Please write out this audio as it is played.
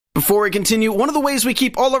Before we continue, one of the ways we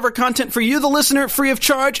keep all of our content for you, the listener, free of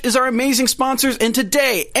charge is our amazing sponsors, and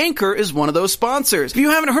today, Anchor is one of those sponsors. If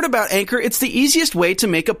you haven't heard about Anchor, it's the easiest way to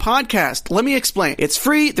make a podcast. Let me explain. It's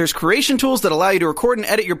free, there's creation tools that allow you to record and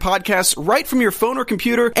edit your podcasts right from your phone or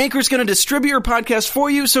computer. Anchor's going to distribute your podcast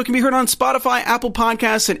for you so it can be heard on Spotify, Apple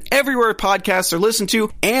Podcasts, and everywhere podcasts are listened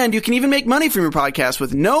to, and you can even make money from your podcast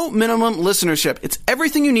with no minimum listenership. It's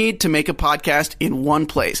everything you need to make a podcast in one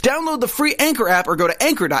place. Download the free Anchor app or go to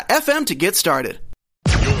anchor.fm to get started.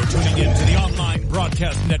 You're tuning in to the online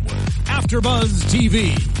broadcast network, AfterBuzz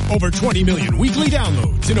TV. Over 20 million weekly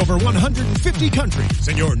downloads in over 150 countries,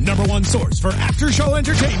 and your number one source for after-show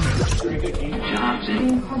entertainment.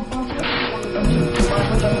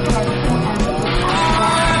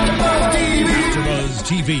 AfterBuzz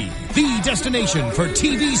TV, the destination for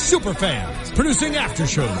TV superfans, producing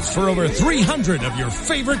aftershows for over 300 of your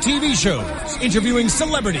favorite TV shows, interviewing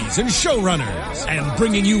celebrities and showrunners, and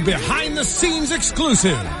bringing you behind-the-scenes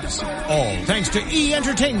exclusives. All thanks to E!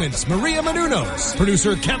 Entertainment's Maria Menounos,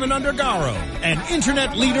 producer Kevin Undergaro, and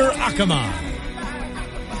internet leader Akamai.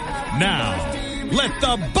 Now, let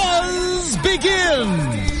the buzz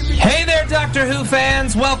begin! Hey there, Doctor Who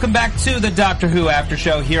fans! Welcome back to the Doctor Who After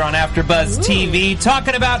Show here on AfterBuzz TV,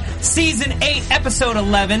 talking about Season 8, Episode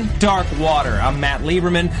 11, Dark Water. I'm Matt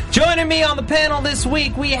Lieberman. Joining me on the panel this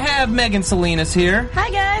week, we have Megan Salinas here.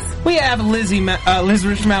 Hi, guys. We have Liz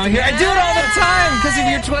Rishmaui here. I do it all the time because of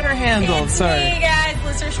your Twitter handle. It's me, guys.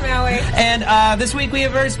 Liz Rishmaui. And this week we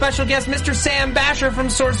have a very special guest, Mr. Sam Basher from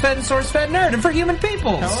SourceFed and SourceFed Nerd and For Human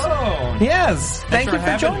Peoples. Hello. Yes. Thank you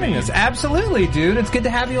for joining us. Absolutely, dude. It's good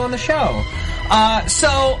to have you on the show.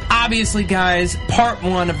 So, obviously, guys, part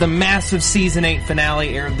 1 of the massive Season 8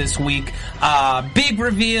 finale aired this week. Big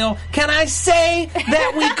reveal. Can I say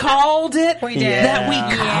that we called it? We did. That we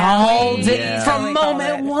called it. Yeah. From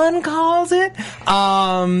moment 1 called it.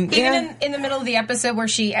 Even in the middle of the episode where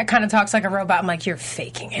she kind of talks like a robot, I'm like, you're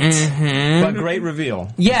faking it. Mm-hmm. But great reveal.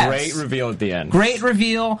 Yes. Great reveal at the end. Great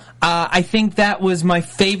reveal. I think that was my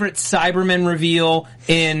favorite Cybermen reveal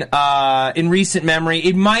in recent memory.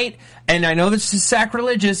 It might, and I know this is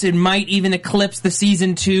sacrilegious, it might even eclipse the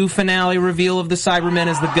Season 2 finale reveal of the Cybermen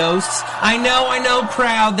as the ghosts. I know,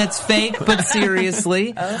 crowd, that's fake, but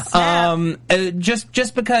seriously.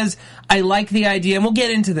 Just because I like the idea, and we'll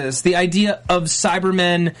get into this, the idea of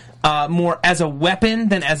Cybermen more as a weapon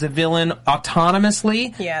than as a villain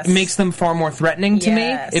autonomously. Yes. It makes them far more threatening to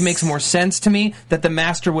Yes. me. It makes more sense to me that the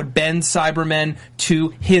Master would bend Cybermen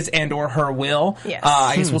to his and or her will. Yes.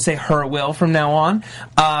 I guess we'll say her will from now on.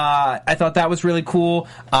 I thought that was really cool.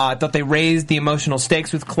 I thought they raised the emotional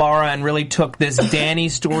stakes with Clara and really took this Danny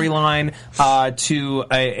storyline to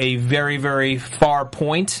a very, very far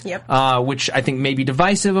point, which I think may be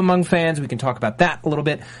divisive among fans. We can talk about that a little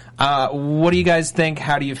bit. What do you guys think?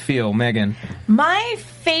 How do you feel, Megan? My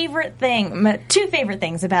favorite thing, 2 favorite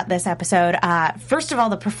things about this episode. First of all,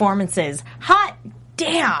 the performances. Hot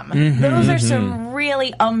damn. Those are some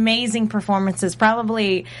really amazing performances.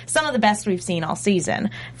 Probably some of the best we've seen all season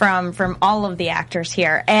from all of the actors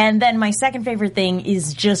here. And then my second favorite thing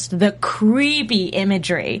is just the creepy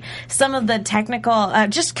imagery. Some of the technical,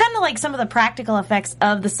 just kind of like some of the practical effects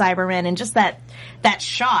of the Cybermen and just that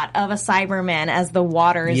shot of a Cyberman as the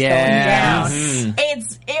water is going down.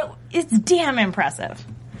 It's damn impressive.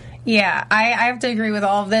 Yeah, I have to agree with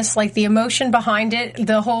all of this. Like, the emotion behind it,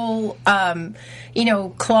 the whole,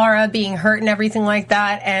 Clara being hurt and everything like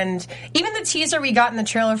that. And even the teaser we got in the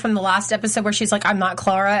trailer from the last episode where she's like, I'm not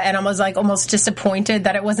Clara. And I was like almost disappointed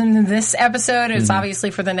that it wasn't in this episode. It's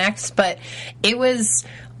obviously for the next. But it was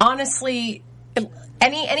honestly...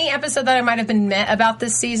 Any episode that I might have been met about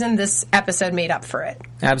this season, this episode made up for it.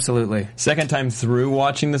 Absolutely. Second time through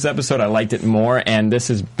watching this episode, I liked it more, and this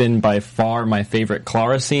has been by far my favorite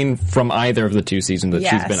Clara scene from either of the 2 seasons that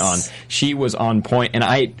she's been on. She was on point, and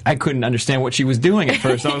I couldn't understand what she was doing at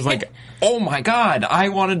first. I was like, oh my god, I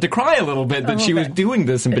wanted to cry a little bit that she was doing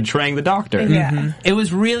this and betraying the Doctor. Yeah. It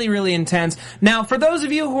was really, really intense. Now, for those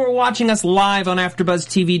of you who are watching us live on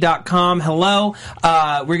AfterBuzzTV.com, hello.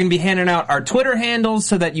 We're going to be handing out our Twitter handles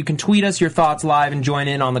so that you can tweet us your thoughts live and join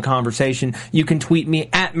in on the conversation. You can tweet me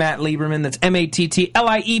at Matt Lieberman. That's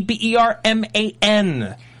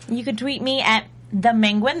MattLieberman. You can tweet me at The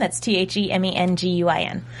Menguin. That's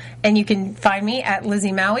TheMenguin. And you can find me at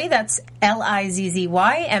Lizzie Maui. That's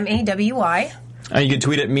LIZZYMAWY. You can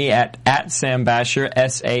tweet at me at Sam Basher,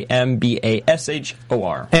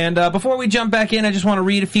 SAMBASHOR. And before we jump back in, I just want to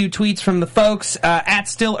read a few tweets from the folks. At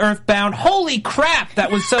Still Earthbound, holy crap,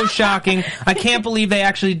 that was so shocking. I can't believe they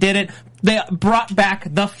actually did it. They brought back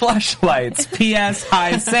the fleshlights. P.S.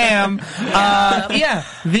 Hi, Sam.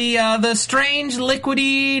 The strange,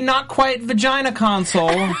 liquidy, not quite vagina console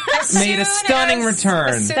made a stunning return.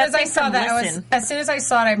 As soon as I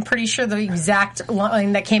saw it, I'm pretty sure the exact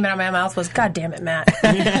line that came out of my mouth was, "God damn it, Matt."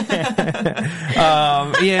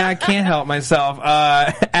 I can't help myself.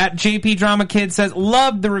 At JP Drama Kid says,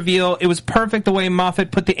 loved the reveal. It was perfect the way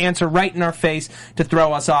Moffat put the answer right in our face to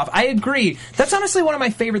throw us off. I agree. That's honestly one of my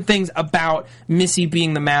favorite things about Missy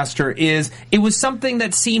being the master is it was something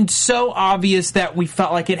that seemed so obvious that we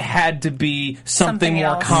felt like it had to be something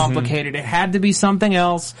more complicated. It had to be something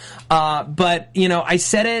else. But, I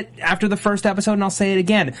said it after the first episode and I'll say it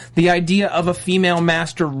again. The idea of a female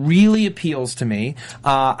master really appeals to me.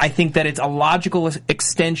 I think that it's a logical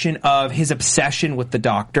extension of his obsession with the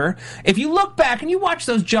Doctor. If you look back and you watch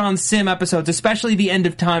those John Sim episodes, especially the End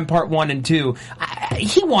of Time Part 1 and 2,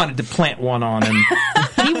 he wanted to plant one on him.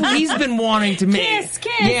 He's been wanting to kiss.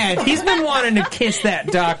 Yeah, he's been wanting to kiss that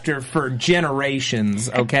Doctor for generations,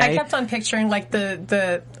 okay? I kept on picturing, like,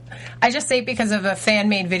 the I just say it because of a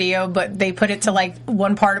fan-made video, but they put it to, like,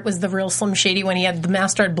 one part it was the real Slim Shady when the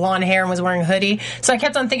Master had blonde hair and was wearing a hoodie. So I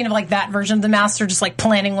kept on thinking of, like, that version of the Master just, like,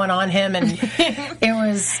 planting one on him, and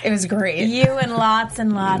it was great. You and lots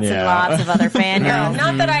and lots and lots of other fan girls.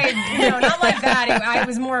 Not that not like that. I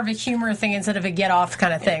was more of a humor thing instead of a get-off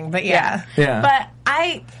kind of thing, but yeah. But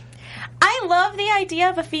I love the idea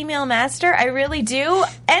of a female master. I really do.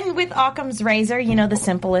 And with Occam's razor, the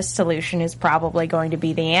simplest solution is probably going to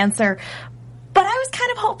be the answer. But I was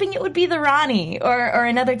kind of hoping it would be the Rani or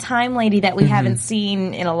another time lady that we haven't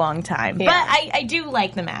seen in a long time. Yeah. But I do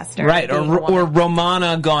like the master. Right, or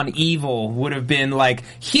Romana gone evil would have been, like,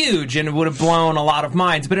 huge and it would have blown a lot of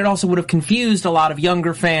minds, but it also would have confused a lot of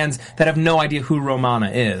younger fans that have no idea who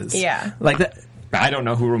Romana is. Yeah. Like that. I don't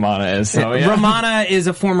know who Romana is. So yeah. Romana is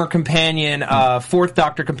a former companion, Fourth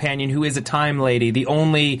Doctor companion, who is a time lady. The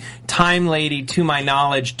only time lady, to my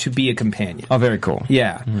knowledge, to be a companion. Oh, very cool.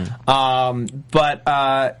 Yeah. I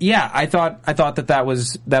thought that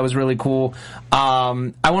was really cool.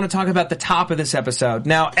 I want to talk about the top of this episode.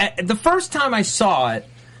 Now, the first time I saw it,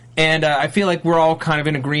 and I feel like we're all kind of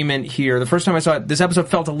in agreement here. The first time I saw it, this episode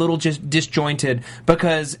felt a little just disjointed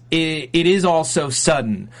because it is all so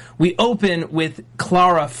sudden. We open with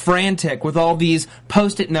Clara frantic with all these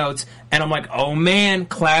Post-it notes, and I'm like, oh man,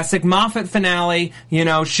 classic Moffat finale.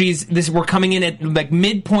 We're coming in at like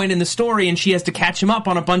midpoint in the story, and she has to catch him up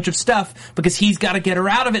on a bunch of stuff because he's got to get her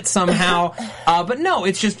out of it somehow. But no,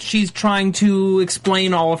 it's just she's trying to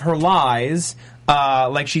explain all of her lies.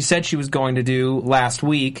 Like she said she was going to do last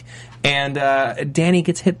week, and Danny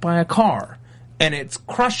gets hit by a car, and it's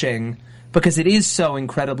crushing because it is so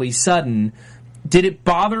incredibly sudden. Did it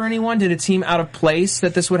bother anyone? Did it seem out of place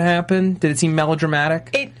that this would happen? Did it seem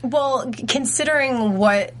melodramatic? Considering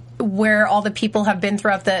where all the people have been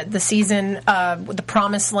throughout the season, the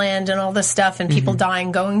Promised Land and all this stuff, and people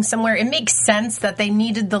dying, going somewhere, it makes sense that they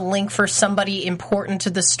needed the link for somebody important to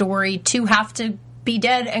the story to have to be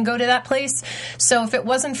dead and go to that place. So if it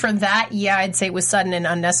wasn't for that, I'd say it was sudden and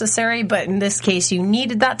unnecessary. But in this case, you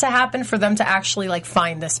needed that to happen for them to actually, like,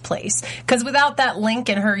 find this place. Because without that link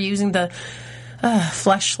and her using the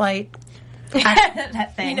fleshlight,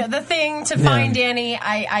 that thing, the thing to find Danny,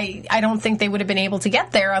 I don't think they would have been able to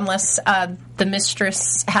get there unless the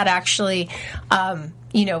mistress had actually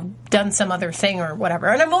done some other thing or whatever.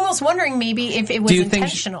 And I'm almost wondering maybe if it was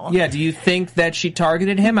intentional. Do you think that she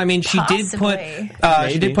targeted him? I mean, she Possibly.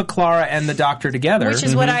 did put Clara and the Doctor together. Which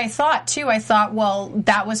is what I thought, too. I thought, well,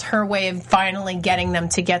 that was her way of finally getting them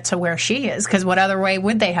to get to where she is, because what other way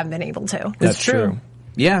would they have been able to? That's true.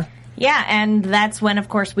 Yeah. Yeah, and that's when, of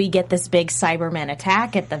course, we get this big Cybermen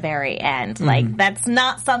attack at the very end. Like, that's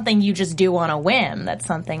not something you just do on a whim. That's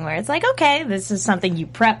something where it's like, okay, this is something you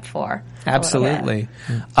prep for. Absolutely.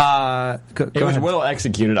 It was well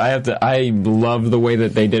executed. I love the way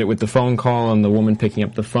that they did it with the phone call and the woman picking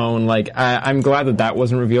up the phone. Like, I'm glad that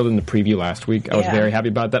wasn't revealed in the preview last week. I was very happy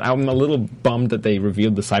about that. I'm a little bummed that they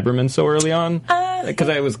revealed the Cybermen so early on, because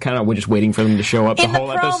I was kind of just waiting for them to show up the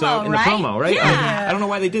whole episode in the promo, right? Yeah. I don't know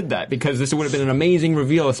why they did that, because this would have been an amazing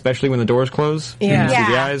reveal, especially when the doors close. Yeah. You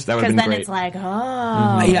see the eyes. That would have been great. Because then it's like,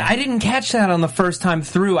 oh. Yeah, I didn't catch that on the first time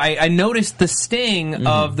through. I noticed the sting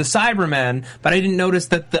of the Cybermen, but I didn't notice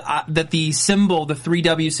that the symbol, the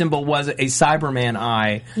 3W symbol, was a Cyberman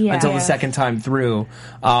eye until the second time through.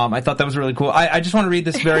 I thought that was really cool. I just want to read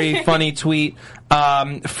this very funny tweet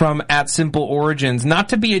from @SimpleOrigins. Not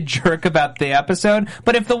to be a jerk about the episode,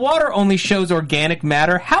 but if the water only shows organic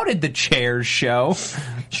matter, how did the chairs show?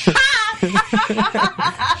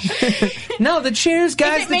 No, the chairs,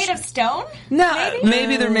 guys. Is it made of stone? No,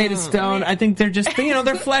 maybe they're made of stone. I think they're just,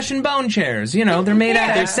 they're flesh and bone chairs. They're made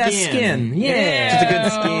out of excess skin. Yeah. Just a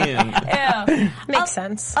good skin. Yeah. Makes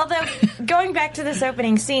sense. Although, going back to this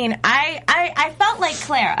opening scene, I felt like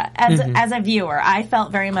Clara as a viewer. I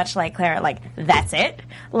felt very much like Clara. Like, that's it.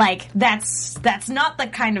 Like, that's not the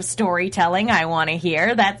kind of storytelling I want to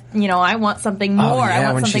hear. That I want something more.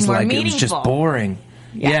 I want something more meaningful. It was just boring.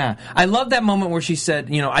 Yeah. I love that moment where she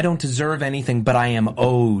said, I don't deserve anything, but I am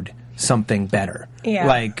owed something better. Yeah.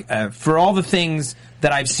 Like, for all the things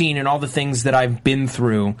that I've seen and all the things that I've been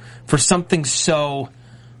through, for something so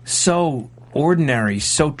ordinary,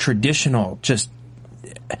 so traditional, just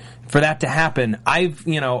for that to happen, I've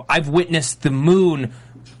witnessed the moon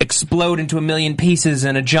explode into a million pieces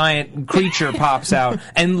and a giant creature pops out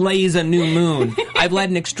and lays a new moon. I've led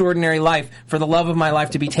an extraordinary life. For the love of my life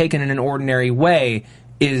to be taken in an ordinary way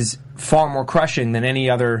is far more crushing than any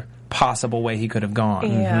other possible way he could have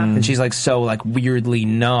gone. Yeah. And she's weirdly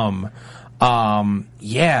numb.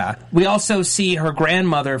 We also see her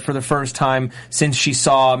grandmother for the first time since she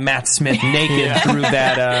saw Matt Smith naked through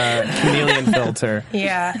that chameleon filter.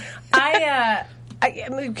 Yeah. I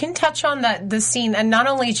can touch on the scene, and not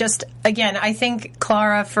only just, again, I think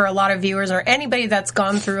Clara, for a lot of viewers or anybody that's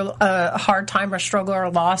gone through a hard time or struggle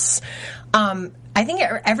or loss, I think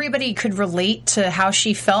everybody could relate to how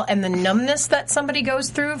she felt and the numbness that somebody goes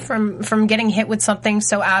through from getting hit with something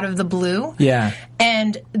so out of the blue. Yeah.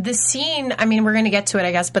 And the scene, we're going to get to it,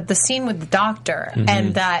 I guess, but the scene with the doctor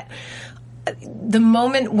and that the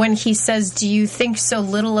moment when he says, "Do you think so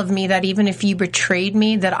little of me that even if you betrayed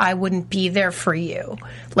me, that I wouldn't be there for you?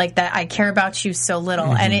 Like that I care about you so little."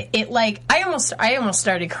 And I almost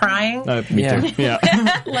started crying. Me too.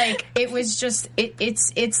 Yeah. Like it was just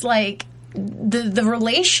it's like the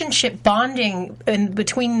relationship bonding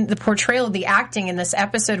between the portrayal of the acting in this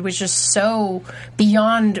episode was just so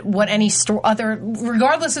beyond what any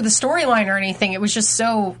regardless of the storyline or anything. It was just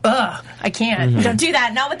so I can't. Don't do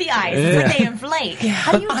that. Not with the eyes. When they inflate.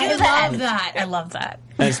 How do you do that? I love that.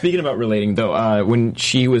 And speaking about relating, though, when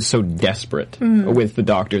she was so desperate with the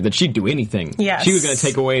doctor that she'd do anything, she was going to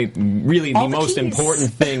take away really the most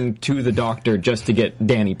important thing to the doctor just to get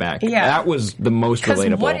Danny back. Yeah. That was the most relatable.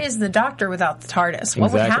 Because what is the doctor without the TARDIS?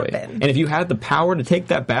 What would happen? And if you had the power to take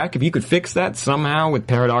that back, if you could fix that somehow with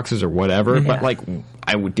paradoxes or whatever, but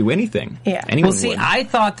I would do anything. Yeah. Anyone would. I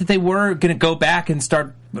thought that they were going to go back and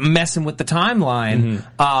start messing with the timeline,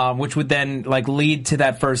 which would then lead to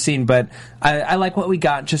that first scene. But I like what we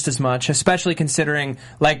got just as much, especially considering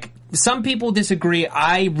some people disagree.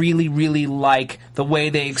 I really, really like the way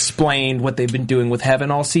they explained what they've been doing with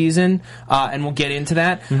Heaven all season, and we'll get into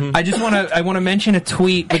that. I just want to mention a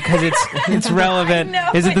tweet because it's relevant.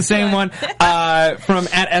 Is it the same one from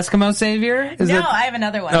 @Eskimo Savior? I have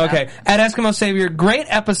another one. Okay, @Eskimo Savior. Great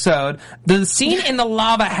episode. The scene in the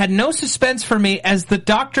lava had no suspense for me as the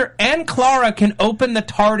Doctor and Clara can open the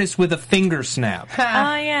TARDIS with a finger snap. Oh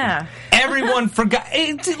yeah. Everyone forgot.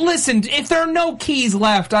 Listen, if there are no keys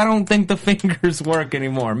left, I don't think the fingers work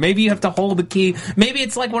anymore. Maybe you have to hold the key. Maybe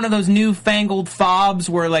it's like one of those newfangled fobs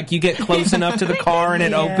where you get close enough to the car and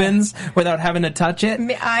it opens without having to touch it.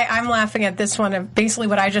 I'm laughing at this one of basically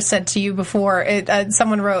what I just said to you before.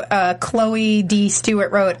 Someone wrote, Chloe D.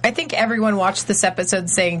 Stewart wrote, "I think everyone watched this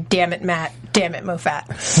episode saying, 'Damn it, Matt. Damn it, Moffat.'"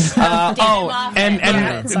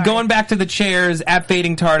 And going back to the chairs,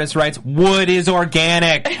 @Fading TARDIS writes, "Wood is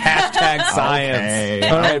organic." #science.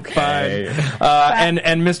 All right, fine.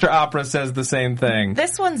 And Mr. Opera says the same thing.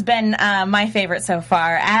 This one's been my favorite so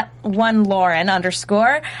far.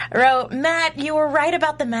 @1Lauren_ wrote, "Matt, you were right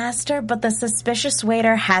about the master, but the suspicious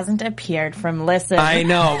waiter hasn't appeared from Listen." I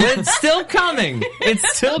know. It's still coming.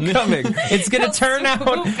 It's still coming. It's gonna turn out.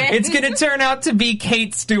 It's gonna turn out to be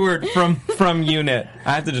Kate Stewart from Unit.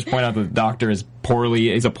 I have to just point out that the Doctor is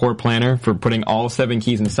a poor planner for putting all 7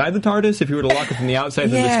 keys inside the TARDIS. If you were to lock it from the outside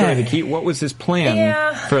and destroy the key, what was his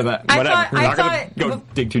plan for that? Whatever. We're not going to go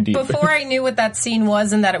dig too deep. Before I knew what that scene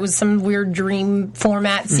was and that it was some weird dream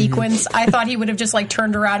format sequence, I thought he would have just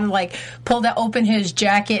turned around and pulled open his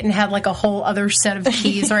jacket and had a whole other set of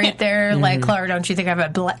keys right there. Clara, don't you think I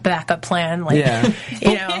have a backup plan?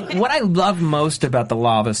 What I love most about the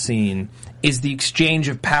lava scene is the exchange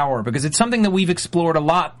of power, because it's something that we've explored a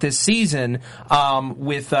lot this season,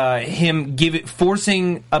 with him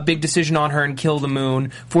forcing a big decision on her and kill the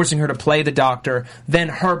moon, forcing her to play the Doctor, then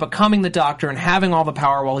her becoming the Doctor and having all the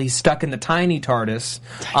power while he's stuck in the tiny TARDIS,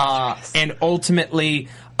 and ultimately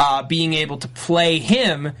being able to play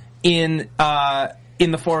him in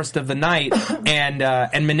in the Forest of the Night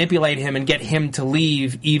and manipulate him and get him to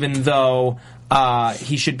leave, even though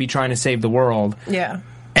he should be trying to save the world. Yeah.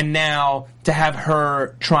 And now to have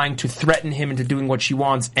her trying to threaten him into doing what she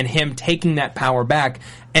wants, and him taking that power back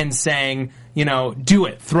and saying, do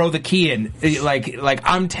it, throw the key in, like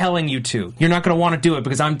I'm telling you to. You're not going to want to do it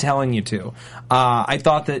because I'm telling you to. I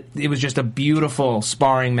thought that it was just a beautiful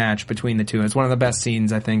sparring match between the two. It's one of the best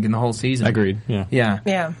scenes, I think, in the whole season. Agreed. Yeah.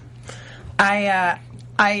 Yeah.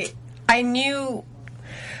 I knew.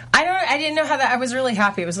 I didn't know how that. I was really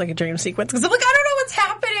happy it was like a dream sequence because I'm like, I don't know what's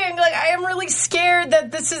happening. Like, I am really scared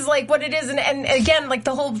that this is like what it is. And again, like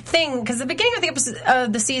the whole thing, because the beginning of the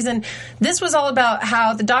episode, the season, this was all about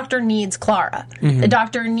how the Doctor needs Clara. Mm-hmm. The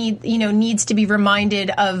Doctor needs to be reminded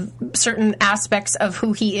of certain aspects of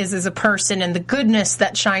who he is as a person and the goodness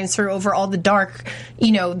that shines through over all the dark,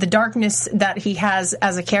 the darkness that he has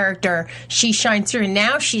as a character. She shines through, and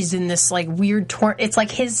now she's in this like weird it's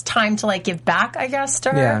like his time to like give back, I guess, to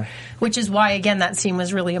her. Yeah. Which is why, again, that scene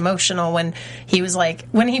was really emotional when he was like,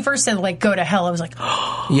 when he first said, like, go to hell, I was like,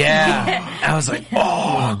 oh. Yeah. I was like,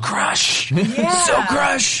 oh, crush. Yeah. So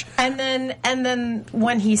crush. And then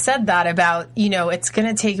when he said that about, it's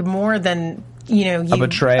going to take more than, a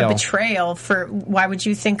betrayal for, why would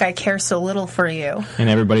you think I care so little for you? And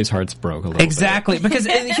everybody's hearts broke a little Exactly. bit. Because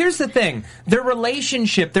here's the thing. Their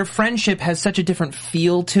relationship, their friendship has such a different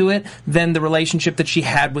feel to it than the relationship that she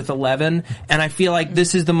had with Eleven. And I feel like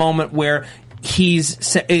this is the moment where he's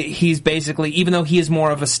basically, even though he is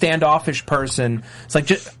more of a standoffish person, it's like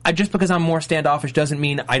just because I'm more standoffish doesn't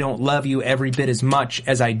mean I don't love you every bit as much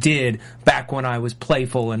as I did back when I was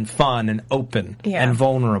playful and fun and open and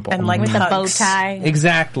vulnerable. And like with the bow tie.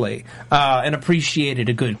 Exactly. And appreciated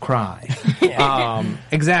a good cry.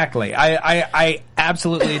 Exactly. I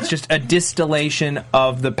absolutely, it's just a distillation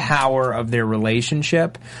of the power of their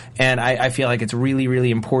relationship, and I feel like it's really,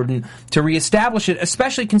 really important to reestablish it,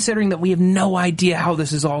 especially considering that we have no idea how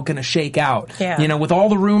this is all going to shake out. Yeah. With all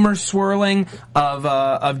the rumors swirling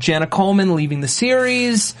of Jenna Coleman leaving the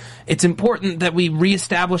series, it's important that we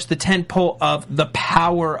reestablish the tentpole of the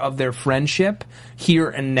power of their friendship here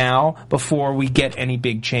and now before we get any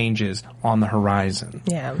big changes on the horizon.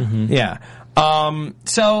 Yeah. Mm-hmm. Yeah.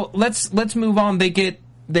 So let's move on.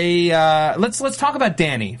 Let's talk about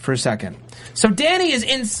Danny for a second. So Danny is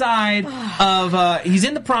inside of he's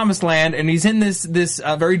in the promised land, and he's in this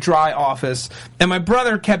very dry office, and my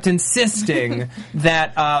brother kept insisting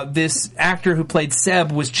that this actor who played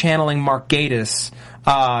Seb was channeling Mark Gatiss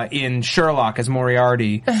in Sherlock as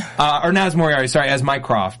Moriarty, or not as Moriarty, sorry, as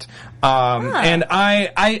Mycroft. And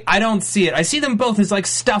I don't see it. I see them both as like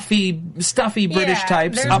stuffy British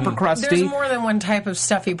types, upper crusty. There's more than one type of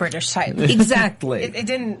stuffy British type. Exactly. It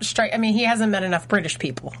didn't strike. I mean, he hasn't met enough British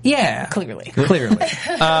people. Yeah, clearly.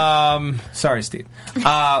 Sorry, Steve.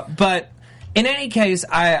 But in any case,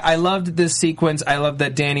 I loved this sequence. I love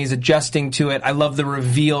that Danny's adjusting to it. I love the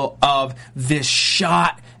reveal of this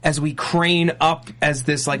shot as we crane up as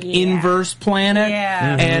this inverse planet.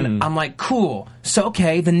 Yeah. And I'm like, cool. So,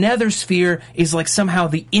 okay, the nether sphere is like somehow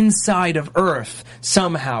the inside of Earth.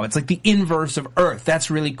 Somehow. It's like the inverse of Earth. That's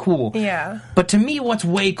really cool. Yeah. But to me, what's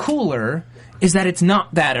way cooler is that it's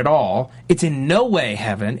not that at all. It's in no way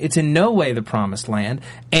heaven. It's in no way the promised land.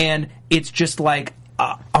 And it's just like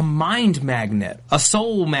a mind magnet, a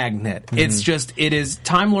soul magnet. Mm-hmm. It is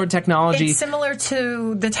Time Lord technology. It's similar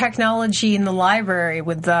to the technology in the library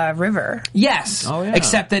with the river. Yes. Oh, yeah.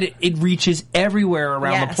 Except that it reaches everywhere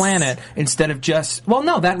around the planet instead of just,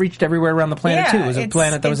 that reached everywhere around the planet too. It was a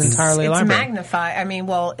planet that was entirely library. It's magnified. I mean,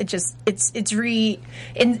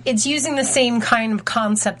 it's using the same kind of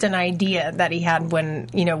concept and idea that he had when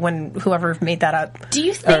whoever made that up. Do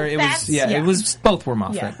you think it was both were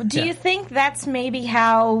Moffat. Yeah. Do you think that's maybe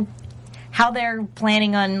how they're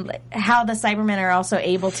planning on how the Cybermen are also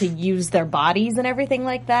able to use their bodies and everything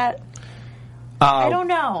like that? I don't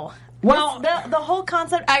know. Well, the whole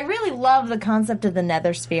concept, I really love the concept of the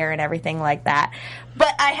nether sphere and everything like that.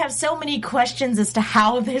 But I have so many questions as to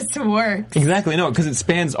how this works. Exactly, no, because it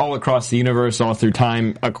spans all across the universe, all through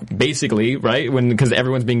time, basically, right? Because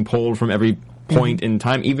everyone's being pulled from every point in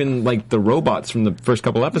time. Even like the robots from the first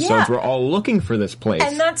couple episodes were all looking for this place.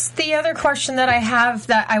 And that's the other question that I have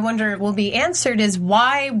that I wonder will be answered is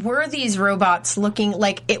why were these robots looking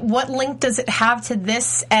like it? What link does it have to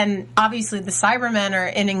this? And obviously the Cybermen are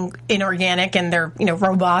inorganic and they're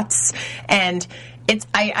robots. And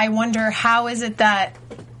I wonder how is it that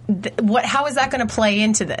how is that going to play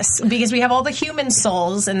into this? Because we have all the human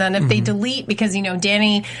souls, and then if they delete, because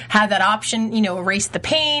Danny had that option, erase the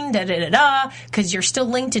pain, because you're still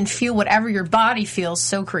linked and feel whatever your body feels.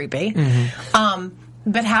 So creepy.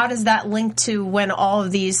 But how does that link to when all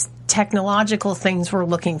of these technological things were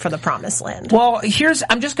looking for the promised land? Well,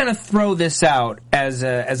 I'm just going to throw this out as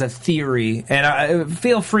a theory, and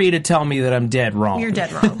feel free to tell me that I'm dead wrong. You're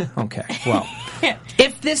dead wrong. Okay. Well,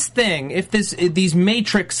 if these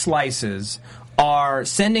matrix slices are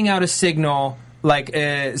sending out a signal,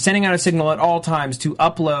 at all times to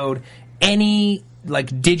upload any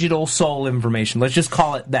digital soul information, let's just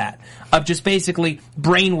call it that, of just basically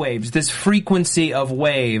brain waves, this frequency of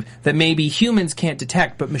wave that maybe humans can't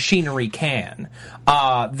detect but machinery can.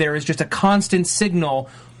 There is just a constant signal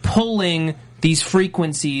pulling these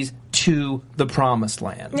frequencies to the promised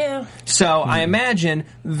land. Yeah. So I imagine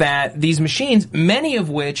that these machines, many of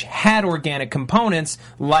which had organic components,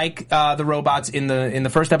 like the robots in the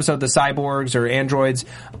first episode, the cyborgs or androids.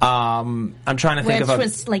 I'm trying to think which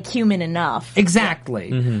was human enough.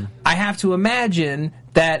 Exactly. Mm-hmm. I have to imagine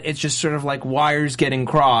that it's just sort of like wires getting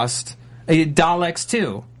crossed. Daleks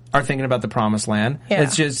too are thinking about the promised land. Yeah.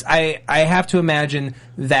 It's just I have to imagine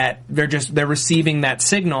that they're receiving that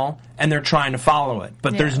signal and they're trying to follow it,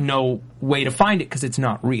 but there's no way to find it because it's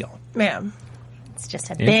not real. Yeah. It's just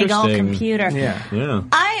a big old computer. Yeah.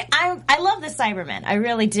 I love the Cybermen. I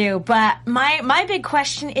really do. But my big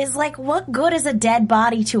question is, what good is a dead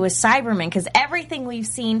body to a Cyberman? Because everything we've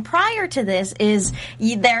seen prior to this is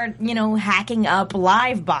they're, hacking up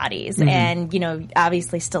live bodies and,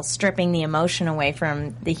 obviously still stripping the emotion away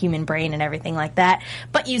from the human brain and everything like that.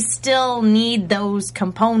 But you still need those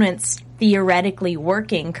components theoretically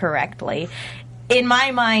working correctly. In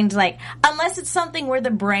my mind, unless it's something where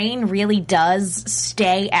the brain really does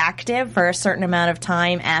stay active for a certain amount of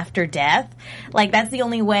time after death, that's the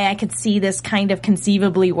only way I could see this kind of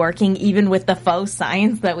conceivably working, even with the faux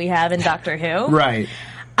science that we have in Doctor Who. Right.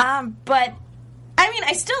 But,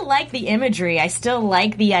 I still like the imagery. I still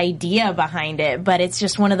like the idea behind it, but it's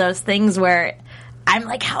just one of those things where I'm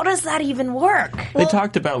like, how does that even work? They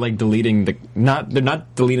talked about deleting they're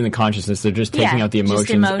not deleting the consciousness, they're just taking out the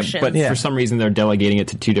emotions. But for some reason they're delegating it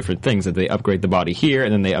to two different things, that they upgrade the body here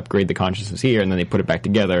and then they upgrade the consciousness here and then they put it back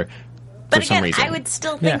together. But again, I would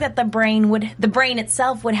still think that the brain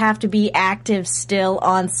itself would have to be active still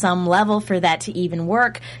on some level for that to even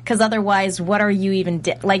work. Because otherwise, what are you even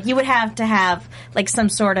you would have to have some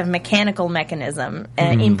sort of mechanical mechanism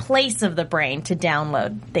in place of the brain to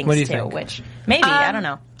download things what do you to. think? Which maybe I don't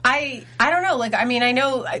know. I don't know. I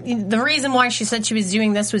know the reason why she said she was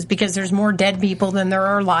doing this was because there's more dead people than there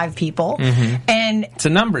are live people. Mm-hmm. And it's a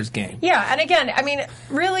numbers game. Yeah, and again,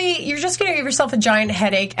 really, you're just going to give yourself a giant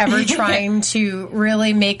headache ever trying to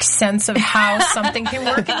really make sense of how something can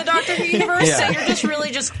work in the Doctor Who universe. Yeah. So you're just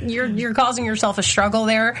really you're causing yourself a struggle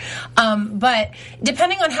there. But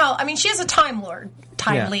depending on how, she is a Time Lord.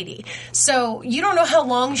 Lady. So you don't know how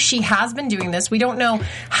long she has been doing this. We don't know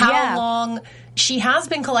how long she has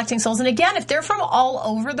been collecting souls. And again, if they're from all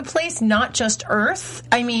over the place, not just Earth,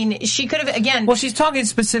 she could have, again... Well, she's talking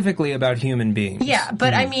specifically about human beings. Yeah,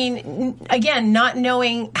 but again, not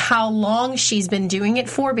knowing how long she's been doing it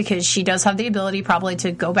for, because she does have the ability probably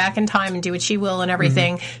to go back in time and do what she will and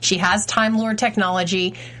everything. Mm-hmm. She has Time Lord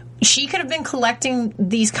technology. She could have been collecting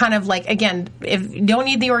these kind of again, if you don't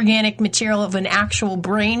need the organic material of an actual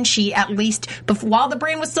brain, she at least, while the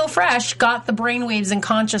brain was still fresh, got the brain waves and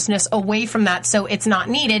consciousness away from that, so it's not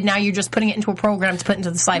needed. Now you're just putting it into a program to put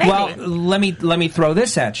into the cyber. Well, let me throw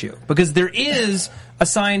this at you, because there is a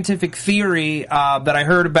scientific theory that I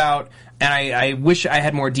heard about, and I wish I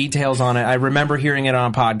had more details on it. I remember hearing it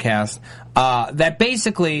on a podcast, that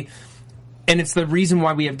basically, and it's the reason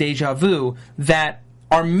why we have deja vu, that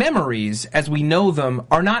our memories, as we know them,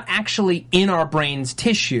 are not actually in our brain's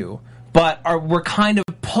tissue, but we're kind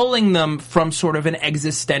of pulling them from sort of an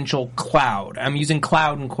existential cloud. I'm using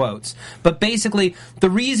cloud in quotes. But basically, the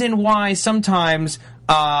reason why sometimes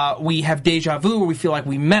we have deja vu, or we feel like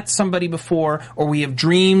we met somebody before, or we have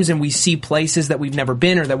dreams and we see places that we've never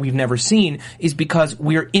been or that we've never seen, is because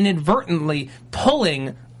we're inadvertently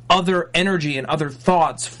pulling other energy and other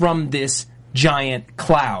thoughts from this giant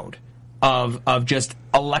cloud of just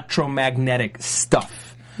electromagnetic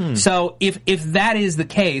stuff. So if that is the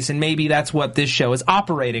case, and maybe that's what this show is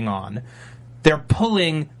operating on, they're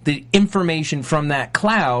pulling the information from that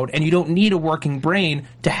cloud, and you don't need a working brain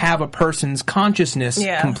to have a person's consciousness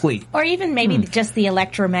complete. Or even maybe just the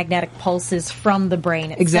electromagnetic pulses from the brain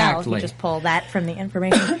itself. Exactly. You just pull that from the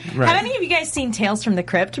information. Right. Have any of you guys seen Tales from the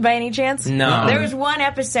Crypt by any chance? No. There was one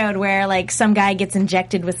episode where some guy gets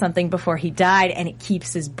injected with something before he died, and it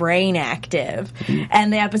keeps his brain active.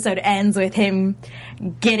 And the episode ends with him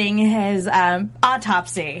getting his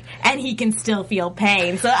autopsy, and he can still feel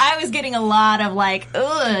pain. So I was getting a lot of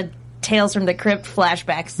ugh, Tales from the Crypt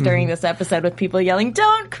flashbacks during this episode with people yelling,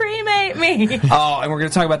 "Don't cremate me!" Oh, and we're going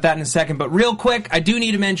to talk about that in a second. But real quick, I do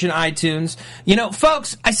need to mention iTunes. You know,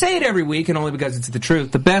 folks, I say it every week, and only because it's the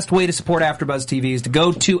truth. The best way to support AfterBuzz TV is to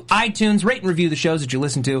go to iTunes, rate and review the shows that you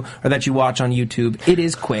listen to or that you watch on YouTube. It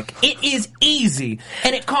is quick. It is easy.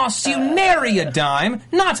 And it costs you nary a dime,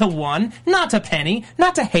 not a one, not a penny,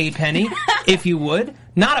 not a halfpenny, if you would.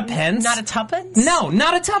 Not a pence. Not a tuppence? No,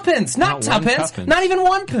 not a tuppence. Not tuppence. Not even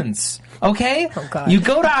 1 pence. Okay? Oh, God. You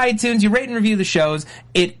go to iTunes, you rate and review the shows.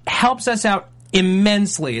 It helps us out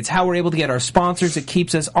immensely. It's how we're able to get our sponsors. It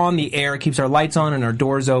keeps us on the air. It keeps our lights on and our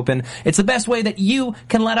doors open. It's the best way that you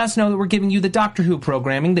can let us know that we're giving you the Doctor Who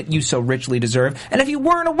programming that you so richly deserve. And if you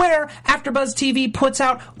weren't aware, AfterBuzz TV puts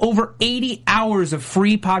out over 80 hours of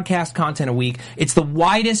free podcast content a week. It's the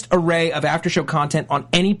widest array of after-show content on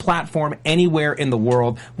any platform anywhere in the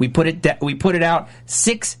world. We put it out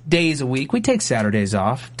 6 days a week. We take Saturdays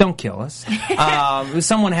off. Don't kill us.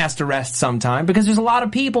 Someone has to rest sometime because there's a lot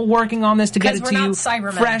of people working on this to get it to you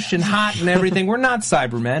fresh and hot and everything. We're not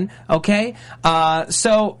Cybermen, okay?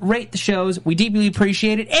 So rate the shows. We deeply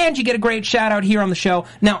appreciate it, and you get a great shout out here on the show.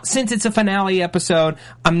 Now, since it's a finale episode,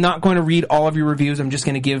 I'm not going to read all of your reviews. I'm just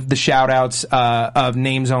going to give the shout outs of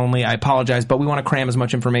names only. I apologize, but we want to cram as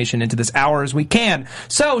much information into this hour as we can.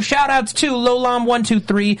 So shout outs to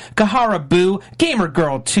Lolam123, Kahara Boo,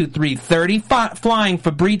 GamerGirl2330, Flying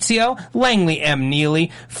Fabrizio, Langley M.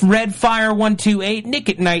 Neely, Redfire128, Nick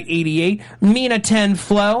at Night 88, Mina 10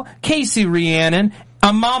 Flo, Casey Rhiannon,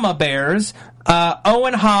 Amama Bears,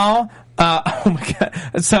 Owen Hall. Oh my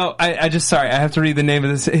god! So I have to read the name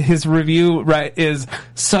of this. His review is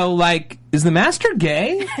is the master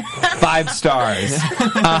gay? 5 stars.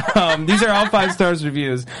 These are all 5 stars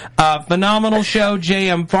reviews. Phenomenal show,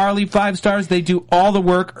 J.M. Farley, 5 stars. They do all the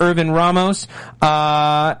work, Irvin Ramos.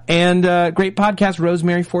 And great podcast,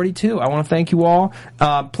 Rosemary 42. I want to thank you all.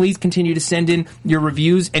 Please continue to send in your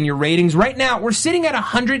reviews and your ratings. Right now, we're sitting at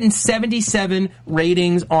 177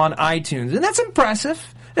 ratings on iTunes. And that's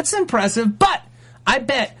impressive. That's impressive. But I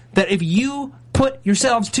bet that if you put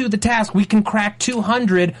yourselves to the task, we can crack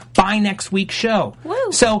 200 by next week's show.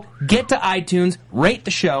 Woo. So get to iTunes, rate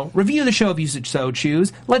the show, review the show if you so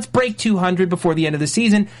choose. Let's break 200 before the end of the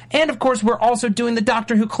season. And, of course, we're also doing the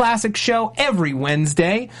Doctor Who Classic show every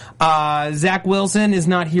Wednesday. Zach Wilson is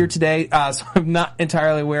not here today, so I'm not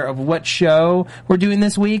entirely aware of what show we're doing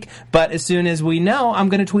this week. But as soon as we know, I'm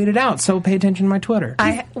going to tweet it out. So pay attention to my Twitter.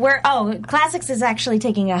 Classics is actually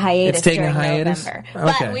taking a hiatus during November.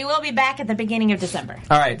 Okay. But we will be back at the beginning of December.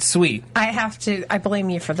 All right, sweet. I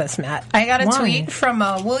blame you for this, Matt. I got a tweet from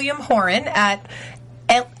William Horan at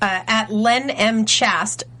Len M.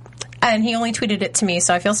 Chast, and he only tweeted it to me,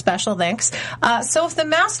 so I feel special, thanks. So if the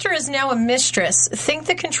Master is now a mistress, think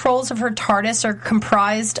the controls of her TARDIS are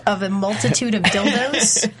comprised of a multitude of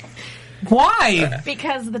dildos? Why?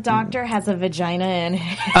 Because the Doctor has a vagina in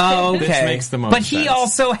it. Oh, okay. This makes the most But he sense.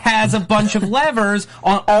 also has a bunch of levers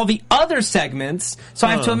on all the other segments, so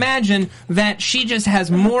I have to imagine that she just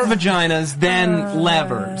has more vaginas than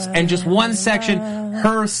levers. And just one section,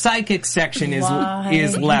 her psychic section is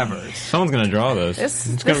levers. Someone's going to draw those.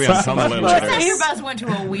 It's going to be on some level. AfterBuzz went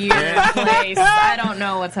to a weird place. I don't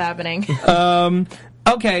know what's happening.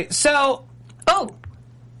 Okay, so...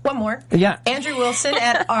 One more. Yeah. Andrew Wilson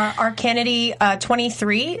at Arcanity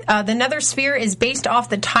 23. The Nether Sphere is based off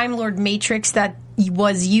the Time Lord Matrix that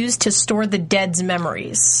was used to store the dead's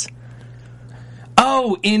memories.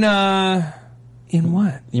 Oh, in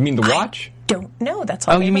what? You mean the watch? Don't know. That's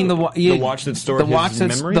all. Oh, you mean the watch that stored his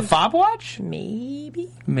memories? The fob watch? Maybe.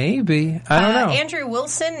 I don't know. Andrew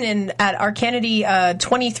Wilson at Arcanity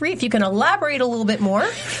 23. If you can elaborate a little bit more.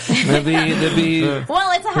 That'd be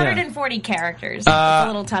well, it's 140 characters. It's a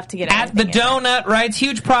little tough to get at the donut writes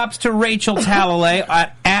huge props to Rachel Talalay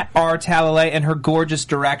at R Talalay and her gorgeous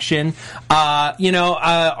direction.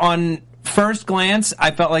 On first glance,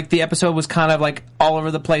 I felt like the episode was kind of like all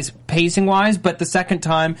over the place pacing-wise, but the second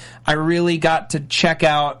time, I really got to check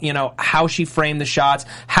out, how she framed the shots,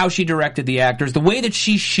 how she directed the actors. The way that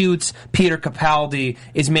she shoots Peter Capaldi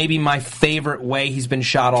is maybe my favorite way he's been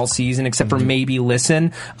shot all season, except for maybe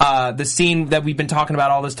Listen. The scene that we've been talking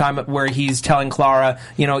about all this time where he's telling Clara,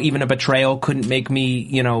 even a betrayal couldn't make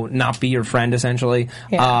me, not be your friend, essentially.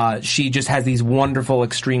 Yeah. She just has these wonderful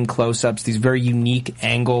extreme close-ups, these very unique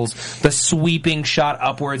angles. The sweeping shot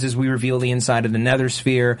upwards as we reveal the inside of the Nether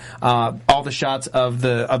Sphere, all the shots of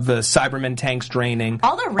the Cybermen tanks draining.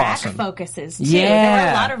 All the rack focuses, too. Yeah. There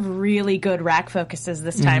were a lot of really good rack focuses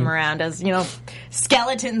this time around as,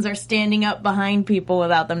 skeletons are standing up behind people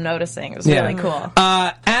without them noticing. It was really cool.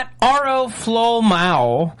 At R.O. Flo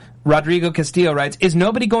Mao, Rodrigo Castillo writes, is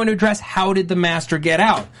nobody going to address how did the Master get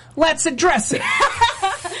out? Let's address it.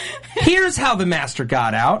 Here's how the Master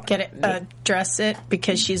got out. Get it? Address it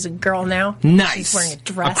because she's a girl now. Nice. She's wearing a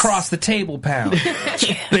dress. Across the table, pound.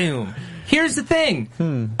 Boom. Here's the thing.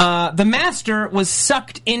 The Master was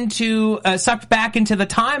sucked back into the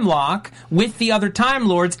time lock with the other Time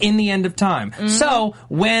Lords in the End of Time. Mm-hmm. So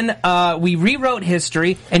when we rewrote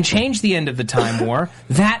history and changed the end of the Time War,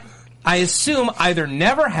 that I assume either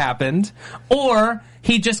never happened or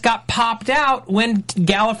he just got popped out when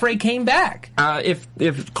Gallifrey came back.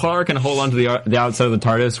 If Clara can hold onto the outside of the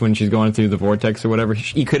TARDIS when she's going through the vortex or whatever,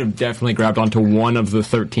 he could have definitely grabbed onto one of the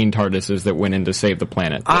 13 TARDISes that went in to save the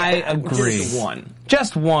planet. I agree.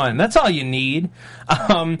 Just one. That's all you need.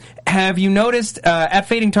 Have you noticed, at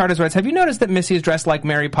Fading TARDIS writes, have you noticed that Missy is dressed like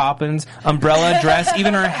Mary Poppins? Umbrella, dress,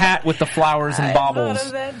 even her hat with the flowers and baubles. Thought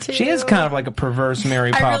of that too. She is kind of like a perverse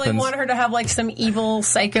Mary Poppins. I really want her to have like some evil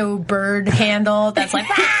psycho bird handle that's like,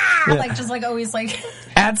 ah! Like just like always like.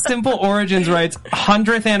 At Simple Origins writes,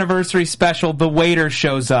 100th anniversary special, the waiter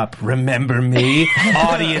shows up. Remember me?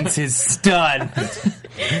 Audience is stunned.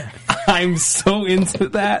 I'm so into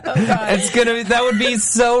that. Oh, God. That would be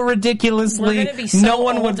so ridiculously. We're gonna be so no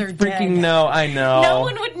one would old or freaking dead. know. I know. No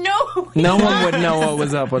one would know. No one would know what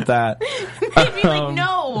was up with that. They'd be like,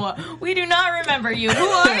 no, we do not remember you. Who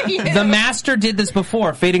are you? The Master did this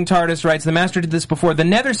before. Fading TARDIS writes, the Master did this before. The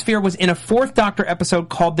Nether Sphere was in a 4th Doctor episode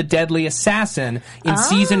called The Deadly Assassin. In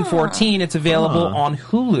season 14, it's available on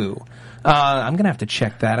Hulu. I'm going to have to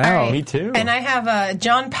check that out. Right. Me too. And I have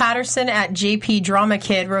John Patterson at JP Drama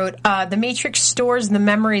Kid wrote, The Matrix stores the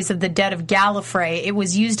memories of the dead of Gallifrey. It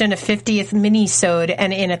was used in a 50th mini-sode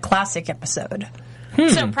and in a classic episode.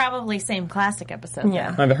 So probably same classic episode.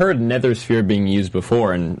 Yeah. I've heard Nether Sphere being used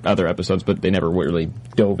before in other episodes, but they never really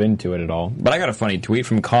dove into it at all. But I got a funny tweet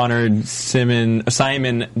from Connor Simon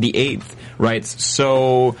the 8th writes,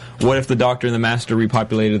 so what if the Doctor and the Master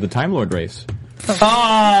repopulated the Time Lord race?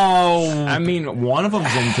 Oh! I mean, one of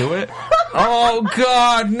them's into it. Oh,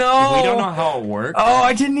 God, no! We don't know how it works. Oh,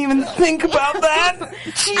 I didn't even think about that!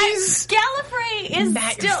 Jeez! Gallifrey is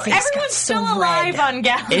Matt, your still... face got Everyone's so still alive red. on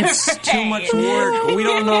Gallifrey. It's too much work. We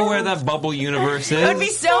don't know where that bubble universe is. It would be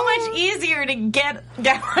so much easier to get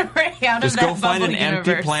Gallifrey out Just of that go find an bubble empty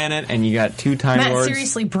universe. planet and you got 2 Time Matt, Lords.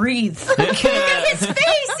 seriously, breathe. Look at his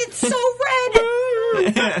face. It's so red.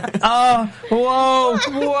 Whoa!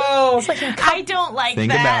 I don't like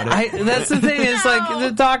Think that. about it. That's the thing, is like,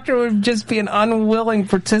 the Doctor would just be an unwilling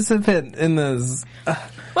participant in this.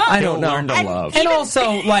 I don't know. Learn to love. And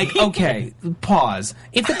also, like, okay, pause.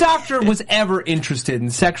 If the Doctor was ever interested in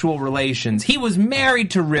sexual relations, he was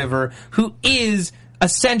married to River, who is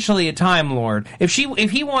essentially a Time Lord. If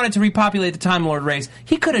he wanted to repopulate the Time Lord race,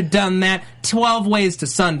 he could have done that 12 ways to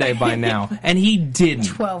Sunday by now, and he didn't.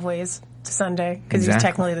 12 ways to Sunday, because Exactly. he's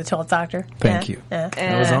technically the 12th Doctor. Thank you.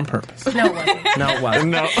 That was on purpose. No, it wasn't. No, it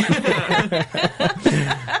wasn't. No.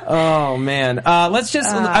 Oh, man. Let's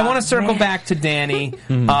just... I want to circle back to Danny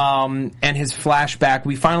and his flashback.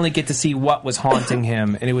 We finally get to see what was haunting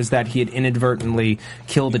him, and it was that he had inadvertently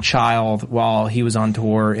killed a child while he was on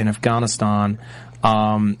tour in Afghanistan.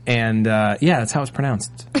 Yeah, that's how it's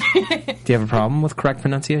pronounced. Do you have a problem with correct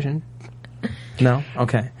pronunciation? No?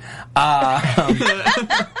 Okay.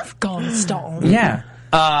 Afghanistan. Yeah.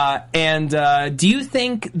 Do you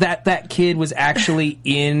think that kid was actually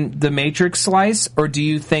in the Matrix slice, or do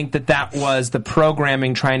you think that was the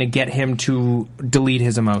programming trying to get him to delete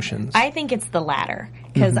his emotions? I think it's the latter.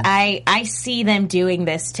 Because I see them doing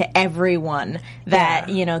this to everyone that,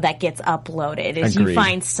 that gets uploaded. Is Agreed. you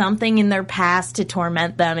find something in their past to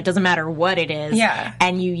torment them. It doesn't matter what it is. Yeah.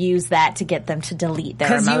 And you use that to get them to delete their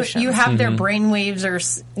emotions. Because you have their brainwaves or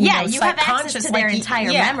you have access to their like,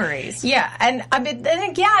 entire memories. Yeah, and I mean,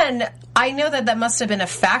 and again, I know that must have been a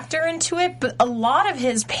factor into it, but a lot of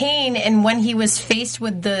his pain and when he was faced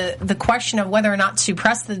with the question of whether or not to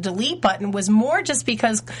press the delete button was more just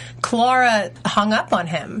because Clara hung up on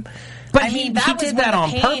him. But I mean, he that was did when that the on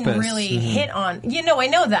pain purpose. really hit on. I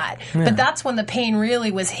know that, but that's when the pain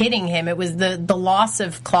really was hitting him. It was the loss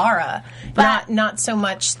of Clara, not so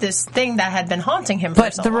much this thing that had been haunting him.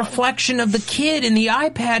 But for so the long. reflection of the kid in the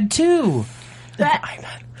iPad too.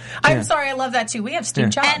 I'm sorry, I love that too. We have Steve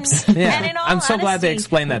Jobs. And in all I'm so glad they honesty,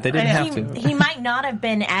 explained that. They didn't have to. He might not have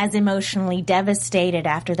been as emotionally devastated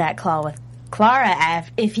after that Clara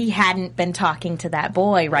if he hadn't been talking to that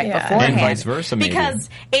boy beforehand. And vice versa, maybe. Because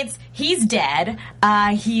he's dead.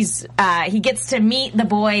 He gets to meet the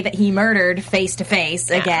boy that he murdered face to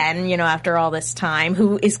face again, after all this time,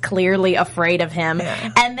 who is clearly afraid of him.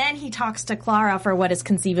 Yeah. And then he talks to Clara for what is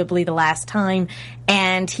conceivably the last time,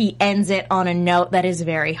 and he ends it on a note that is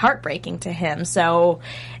very heartbreaking to him. So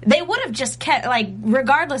they would have just kept,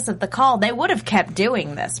 regardless of the call, they would have kept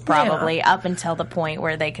doing this probably up until the point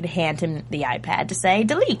where they could hand him the iPad to say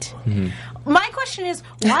delete. Mm-hmm. My question is,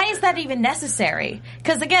 why is that even necessary?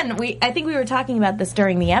 Because again, I think we were talking about this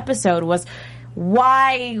during the episode, was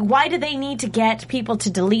why do they need to get people to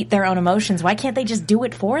delete their own emotions? Why can't they just do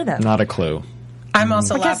it for them? Not a clue. I'm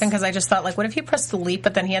also laughing because I just thought, what if he pressed delete,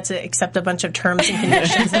 but then he had to accept a bunch of terms and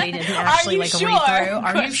conditions that he didn't actually read through?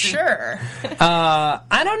 Are you sure?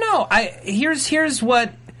 I don't know. Here's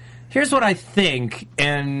what I think,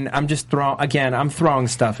 and I'm just throwing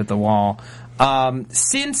stuff at the wall.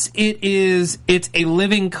 Since it's a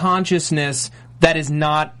living consciousness that is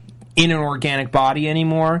not in an organic body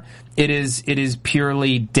anymore. It is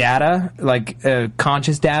purely data,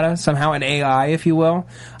 conscious data, somehow an AI, if you will.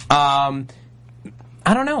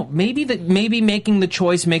 I don't know. Maybe making the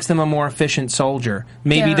choice makes them a more efficient soldier.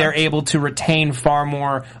 Maybe they're able to retain far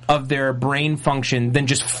more of their brain function than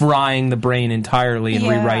just frying the brain entirely and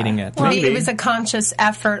rewriting it. Well, it was a conscious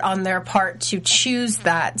effort on their part to choose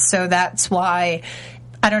that, so that's why,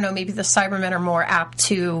 I don't know, maybe the Cybermen are more apt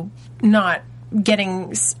to not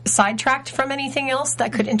getting sidetracked from anything else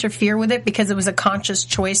that could interfere with it because it was a conscious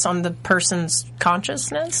choice on the person's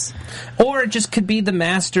consciousness. Or it just could be the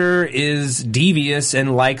master is devious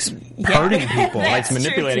and likes hurting people. Likes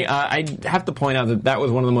manipulating. I have to point out that was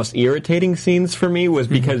one of the most irritating scenes for me, was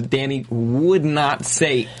because Danny would not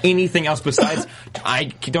say anything else besides, I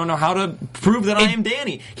don't know how to prove that I am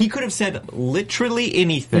Danny. He could have said literally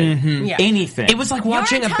anything. Mm-hmm. Yeah. Anything. It was like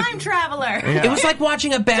watching You're a time traveler. Yeah. It was like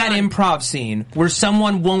watching a bad improv scene where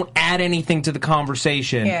someone won't add anything to the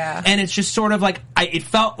conversation. Yeah. And it's just sort of like, it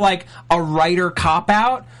felt like a writer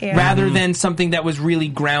cop-out rather than something that was really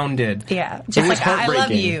grounded. Yeah. Just like, I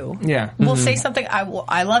love you. Yeah. We'll say something,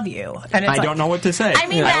 I love you. And it's I don't know what to say. I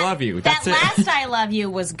mean, I love you. That's that last I love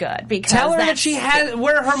you was good. Because tell her that she has,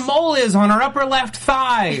 where her mole is on her upper left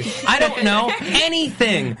thigh. I don't know.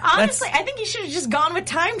 Anything. Honestly, I think you should have just gone with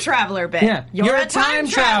time traveler bit. Yeah. You're a time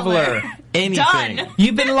traveler. Anything. Done.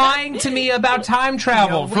 You've been lying to me about time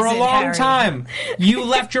travel for a long time. You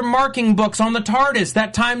left your marking books on the TARDIS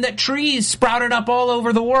that time that trees sprouted up all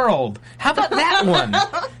over the world. How about that one?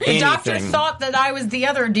 The doctor thought that I was the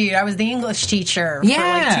other dude. I was the English teacher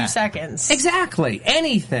for 2 seconds. Exactly.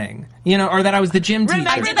 Anything. Or that I was the gym teacher.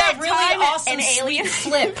 Remember that really awesome sweet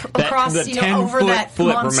flip across, over that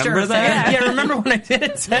flip. monster Remember that? thing? Yeah, remember when I did a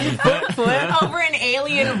 10-foot flip? Over an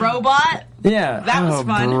alien robot? Yeah. That was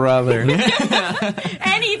fun. Brother.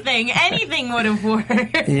 Anything would have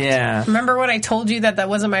worked. Yeah. Remember when I told you that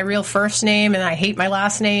wasn't my real first name and I hate my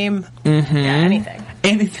last name? Mm-hmm. Yeah, anything.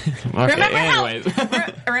 Okay,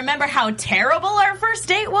 remember how terrible our first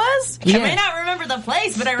date was? Yeah. I may not remember the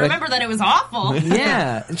place, but I remember that it was awful.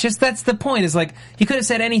 Yeah. Just that's the point, is he could have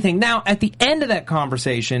said anything. Now, at the end of that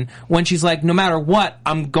conversation, when she's like, no matter what,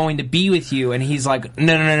 I'm going to be with you, and he's like,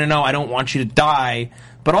 no, I don't want you to die.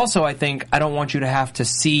 But also, I think, I don't want you to have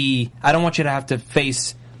to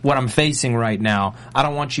face what I'm facing right now. I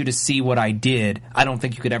don't want you to see what I did. I don't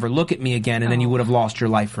think you could ever look at me again, and then you would have lost your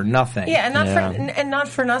life for nothing. Yeah, and not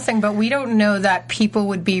for nothing, but we don't know that people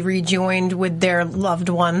would be rejoined with their loved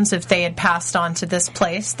ones if they had passed on to this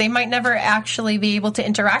place. They might never actually be able to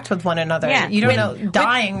interact with one another. Yeah. You don't know.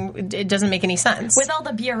 Dying, it doesn't make any sense. With all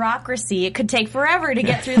the bureaucracy, it could take forever to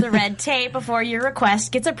get through the red tape before your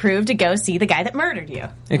request gets approved to go see the guy that murdered you.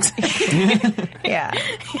 Exactly. Yeah.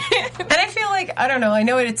 And I feel like, I don't know, I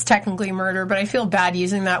know it's technically murder, but I feel bad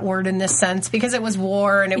using that word in this sense because it was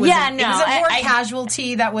war and it was a war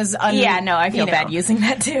casualty that was I feel bad using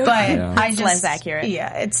that too. But it's less accurate.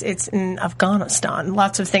 Yeah, it's in Afghanistan.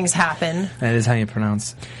 Lots of things happen. That is how you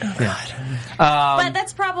pronounce. Oh God. But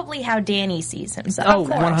that's probably how Danny sees himself.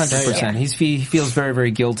 100%. He feels very,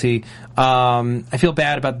 very guilty. I feel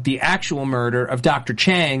bad about the actual murder of Dr.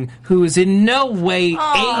 Chang, who is in no way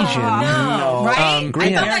Asian. No. Right?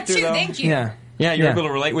 Great I thought that too. Thank you. Yeah. Yeah, you're able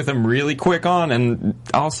to relate with him really quick on, and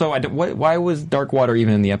also, why was Darkwater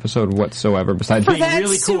even in the episode whatsoever, besides being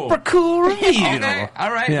really cool? Super cool reveal.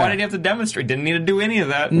 All right. Yeah. Why did he have to demonstrate? Didn't need to do any of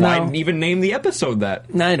that. No. Why even name the episode that?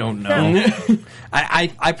 I don't know.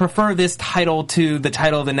 I prefer this title to the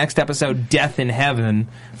title of the next episode, Death in Heaven,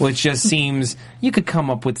 which just seems you could come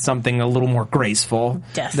up with something a little more graceful.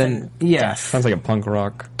 Death. Sounds like a punk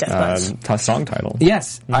rock song title.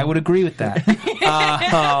 Yes, I would agree with that.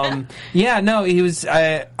 He was.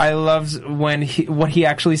 I loved when what he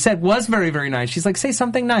actually said was very, very nice. She's like, say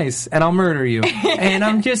something nice, and I'll murder you. And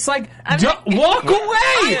I'm just like, walk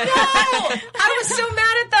away. I was so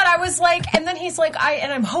mad at that. I was like, and then he's like,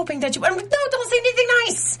 I'm hoping that you. I'm like, no, don't say anything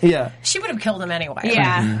nice. Yeah, she would have killed him anyway.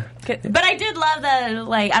 Yeah, but I did love that.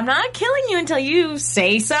 Like, I'm not killing you until you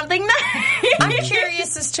say something nice. I'm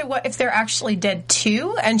curious as to what if they're actually dead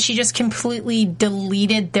too, and she just completely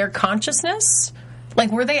deleted their consciousness. Like,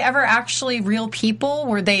 were they ever actually real people?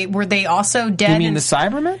 Were they also dead? You mean the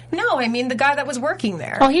Cybermen? No, I mean the guy that was working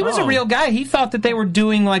there. Oh, he was a real guy. He thought that they were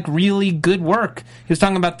doing, like, really good work. He was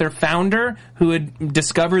talking about their founder, who had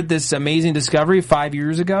discovered this amazing discovery 5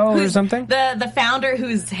 years ago or something. The founder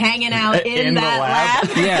who's hanging out in that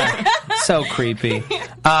lab. Yeah, so creepy.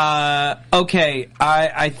 Okay,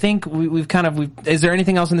 I think we've kind of... Is there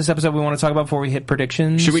anything else in this episode we want to talk about before we hit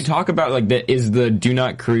predictions? Should we talk about, like, is the do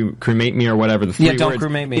not cremate me or whatever, the 3 words? Don't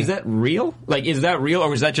cremate me. Is that real? Like, is that real,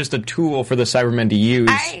 or is that just a tool for the Cybermen to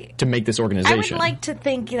use to make this organization? I would like to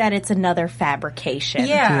think that it's another fabrication.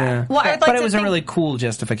 Yeah. Well, but it was a really cool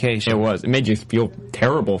justification. It was. It made you feel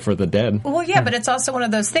terrible for the dead. Well, yeah, but it's also one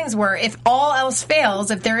of those things where if all else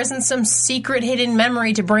fails, if there isn't some secret hidden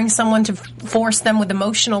memory to bring someone to force them with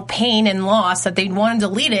emotional pain and loss that they'd want to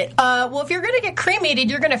delete it, well, if you're going to get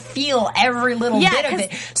cremated, you're going to feel every little bit of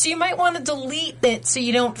it. So you might want to delete it so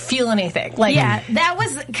you don't feel anything. Like, that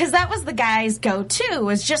was the guy's go-to,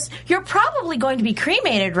 was just, you're probably going to be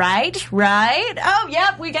cremated, right? Oh,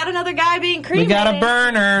 yep, we got another guy being cremated. We got a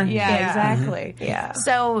burner. Yeah, exactly. Yeah.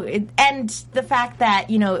 So, and the fact that,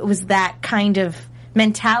 it was that kind of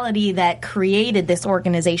mentality that created this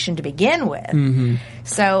organization to begin with. Mm-hmm.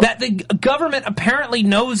 So that the government apparently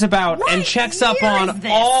knows about and checks up on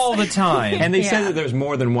all the time. And they said that there's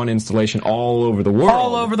more than one installation all over the world.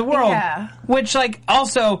 All over the world. Yeah. Which, like,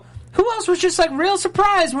 also... Who else was just, like, real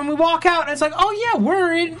surprised when we walk out and it's like, oh, yeah,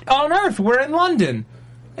 we're on Earth. We're in London.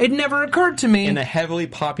 It never occurred to me. In a heavily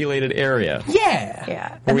populated area.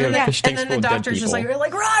 Yeah. And then the doctor's just like, run.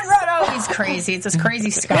 Oh, he's crazy. It's this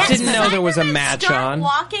crazy Scott. Didn't know there was a match on.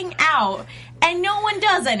 Walking out, and no one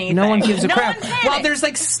does anything. No one gives a crap. Well, well, there's,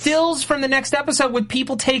 like, stills from the next episode with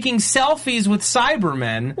people taking selfies with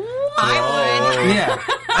Cybermen. I would. Yeah.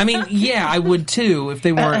 I mean, I would too if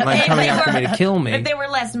they weren't, like, coming after me to kill me. If they were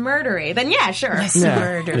less murdery, then sure. Less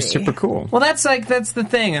murdery. They're super cool. Well, that's the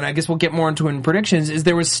thing, and I guess we'll get more into it in predictions, is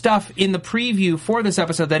there was stuff in the preview for this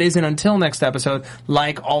episode that isn't until next episode,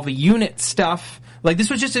 like all the unit stuff. Like, this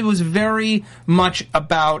was it was very much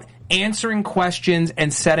about answering questions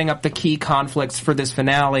and setting up the key conflicts for this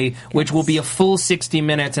finale, which will be a full 60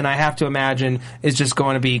 minutes, and I have to imagine is just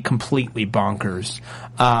going to be completely bonkers.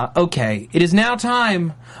 Okay, it is now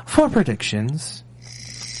time for predictions.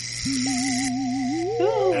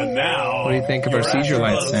 And now, what do you think of our seizure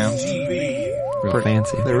lights, Sam? Real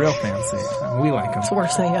fancy. They're real fancy. We like them. It's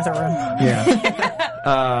worse than the other room.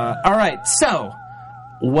 Yeah. All right, so...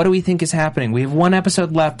 What do we think is happening? We have one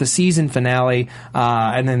episode left, the season finale,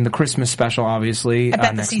 and then the Christmas special, obviously, I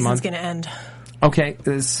bet the next season's month. going to end. Okay,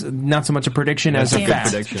 it's not so much a prediction as a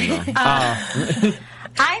fact. Prediction, though.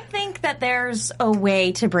 I think that there's a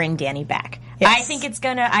way to bring Danny back. Yes. I think it's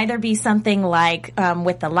going to either be something like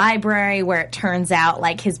with the library, where it turns out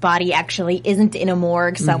like his body actually isn't in a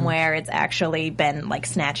morgue somewhere. It's actually been like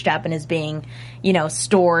snatched up and is being,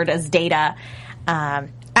 stored as data.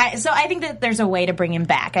 So I think that there's a way to bring him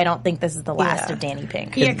back. I don't think this is the last of Danny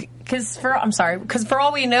Pink. Yeah, because for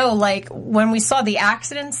all we know, like when we saw the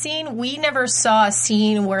accident scene, we never saw a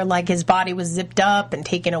scene where like his body was zipped up and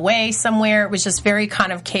taken away somewhere. It was just very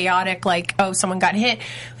kind of chaotic, like, oh, someone got hit.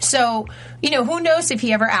 So, who knows if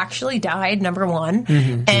he ever actually died, number one.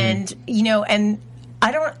 And, and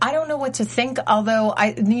I don't know what to think, although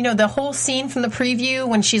the whole scene from the preview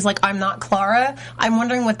when she's like, I'm not Clara, I'm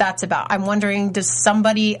wondering what that's about. I'm wondering, does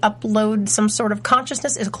somebody upload some sort of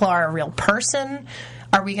consciousness? Is Clara a real person?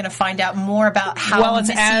 Are we going to find out more about how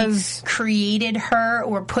Missy created her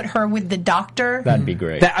or put her with the doctor? That'd be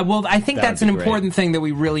great. I think that's an important thing that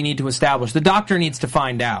we really need to establish. The doctor needs to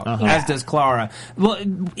find out, as does Clara. Well,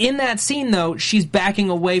 in that scene, though, she's backing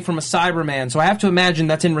away from a Cyberman, so I have to imagine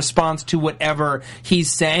that's in response to whatever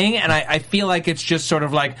he's saying, and I feel like it's just sort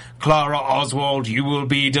of like, Clara Oswald, you will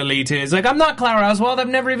be deleted. It's like, I'm not Clara Oswald. I've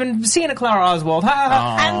never even seen a Clara Oswald.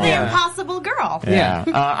 And the Impossible Girl. Yeah.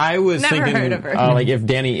 I was never thinking, heard of her. Like, if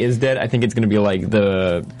Danny is dead, I think it's going to be like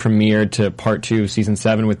the premiere to part 2 of season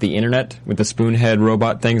 7 with the internet, with the spoonhead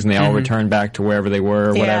robot things, and they all return back to wherever they were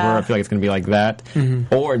or whatever. I feel like it's going to be like that.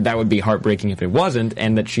 Or that would be heartbreaking if it wasn't,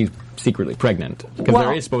 and that she's secretly pregnant. Because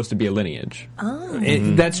there is supposed to be a lineage.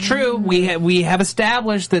 That's true. We have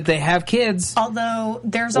established that they have kids. Although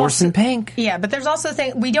there's Orson Pink. Yeah, but there's also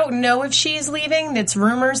we don't know if she's leaving. It's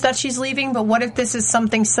rumors that she's leaving, but what if this is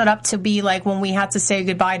something set up to be like when we had to say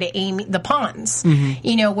goodbye to Amy, the Ponds,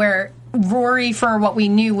 where Rory, for what we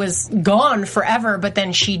knew, was gone forever, but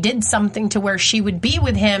then she did something to where she would be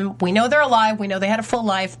with him. We know they're alive. We know they had a full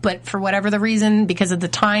life, but for whatever the reason, because of the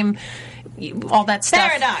time, all that stuff.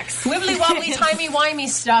 Paradox. Wibbly wobbly, timey wimey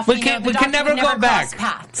stuff. We can never go back.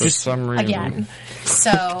 Paths For some reason. again.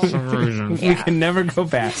 So we can never go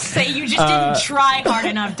back. Say you just didn't try hard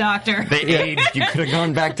enough, Doctor. They aged. You could have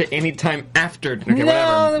gone back to any time after. Okay,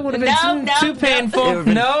 No, whatever. that would have been too painful.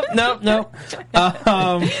 No.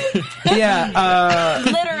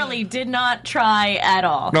 Literally did not try at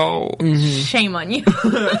all. No. Shame on you.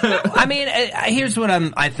 I mean, here's what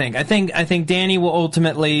I think. I think Danny will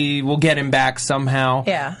ultimately get him back somehow.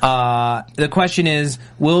 Yeah. The question is,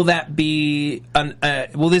 will this be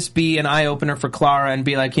an eye opener for Clara and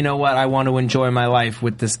be like, you know what, I want to enjoy my life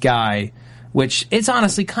with this guy, which is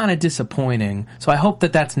honestly kind of disappointing. So I hope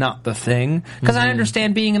that that's not the thing, because I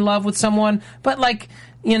understand being in love with someone, but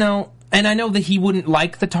and I know that he wouldn't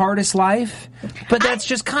like the TARDIS life, but that's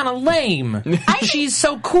just kind of lame. She's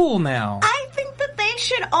so cool now. I think that they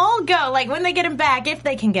should all go, like, when they get him back, if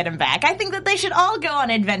they can get him back, I think that they should all go on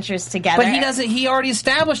adventures together. But he already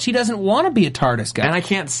established he doesn't want to be a TARDIS guy. And I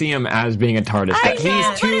can't see him as being a TARDIS guy. But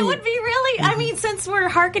it would be really, I mean, since we're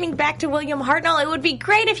hearkening back to William Hartnell, it would be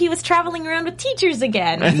great if he was traveling around with teachers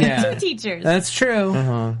again. Two teachers. That's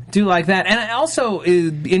true. Do like that. And also,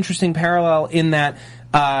 interesting parallel in that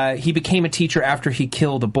he became a teacher after he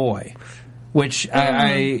killed a boy, which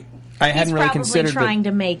I hadn't really considered. He's probably trying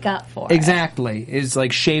to make up for it. Exactly. Is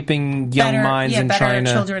like shaping young minds and trying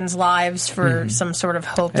to... children's lives for some sort of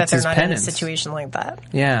hope that they're not in a situation like that.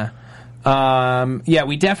 Yeah.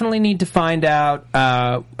 We definitely need to find out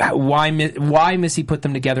why Missy put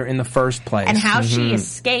them together in the first place. And how she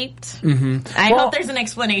escaped. I hope there's an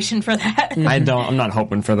explanation for that. I'm not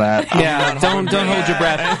hoping for that. Yeah, don't hold your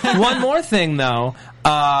breath. One more thing, though.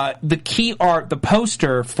 The key art, the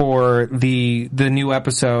poster for the new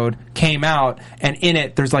episode came out, and in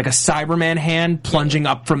it there's like a Cyberman hand plunging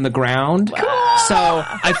up from the ground. So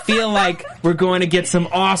I feel like we're going to get some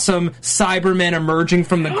awesome Cybermen emerging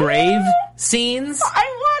from the grave scenes. I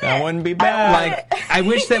want it. That wouldn't be bad. Like, I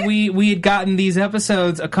wish that we had gotten these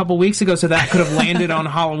episodes a couple weeks ago, so that could have landed on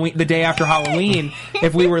Halloween, the day after Halloween,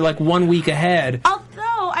 if we were like 1 week ahead.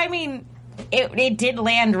 Although, I mean, it did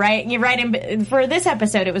land for this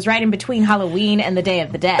episode. It was right in between Halloween and the Day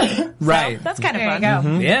of the Dead. Right. So that's kind of fun. There you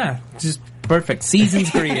go. Yeah, just perfect. Season's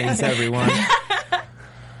greetings, everyone.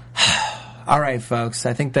 All right, folks.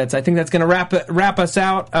 I think that's going to wrap us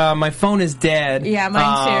out. My phone is dead. Yeah,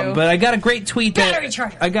 mine too. But I got a great tweet Battery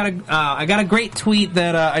charger. I got a great tweet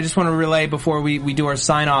that I just want to relay before we do our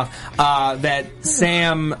sign off. That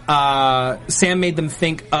Sam made them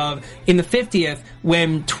think of in the 50th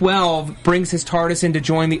when 12 brings his TARDIS in to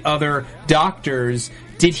join the other doctors.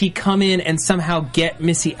 Did he come in and somehow get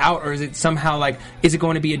Missy out, or is it somehow is it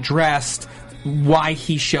going to be addressed why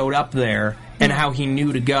he showed up there? And how he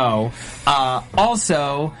knew to go.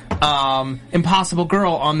 Also, Impossible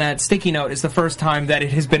Girl on that sticky note is the first time that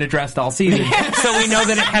it has been addressed all season. So we know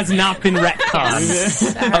that it has not been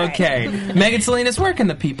retconned. Okay. Right. Megan Salinas, where can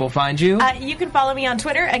the people find you? You can follow me on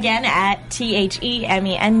Twitter, again, at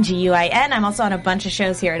TheMenguin. I'm also on a bunch of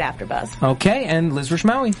shows here at AfterBuzz. Okay, and Liz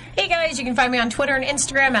Rishmawi. Hey guys, you can find me on Twitter and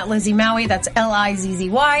Instagram at Lizzie Maui. That's Lizzy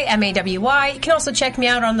Mawy. You can also check me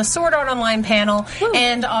out on the Sword Art Online panel. Woo.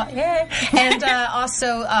 And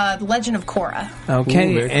also Legend of Korra.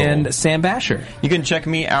 Okay, Ooh, and Sam Basher. You can check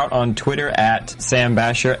me out on Twitter at Sam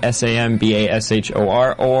Basher,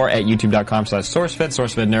 SAMBASHOR, or at youtube.com/SourceFed,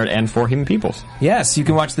 SourceFed Nerd, and For Human Peoples. Yes, you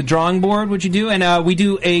can watch The Drawing Board, which you do, and we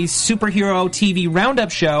do a superhero TV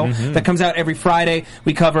roundup show that comes out every Friday.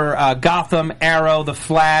 We cover Gotham, Arrow, The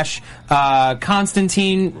Flash,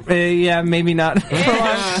 Constantine, maybe not,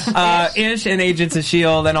 Ish, and Agents of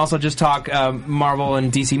S.H.I.E.L.D., and also just talk Marvel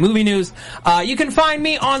and DC movie news. You can find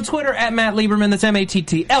me on Twitter at Matt Lieberman, that's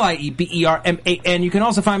MattLieberman. You can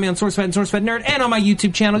also find me on SourceFed and SourceFed Nerd, and on my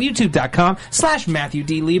YouTube channel, youtube.com/Matthew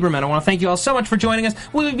D. Lieberman. I want to thank you all so much for joining us.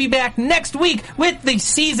 We will be back next week with the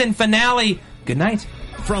season finale. Good night.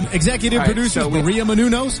 From executive producers Maria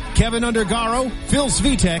Menounos, Kevin Undergaro, Phil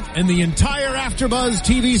Svitek, and the entire AfterBuzz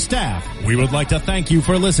TV staff, we would like to thank you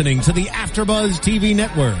for listening to the AfterBuzz TV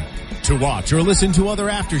network. To watch or listen to other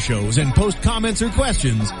after shows and post comments or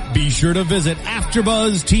questions, be sure to visit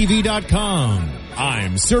AfterBuzzTV.com.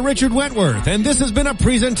 I'm Sir Richard Wentworth, and this has been a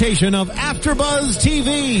presentation of AfterBuzz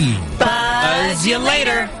TV. Buzz you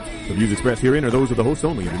later. The views expressed herein are those of the hosts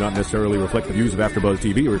only and do not necessarily reflect the views of AfterBuzz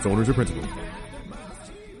TV or its owners or principals.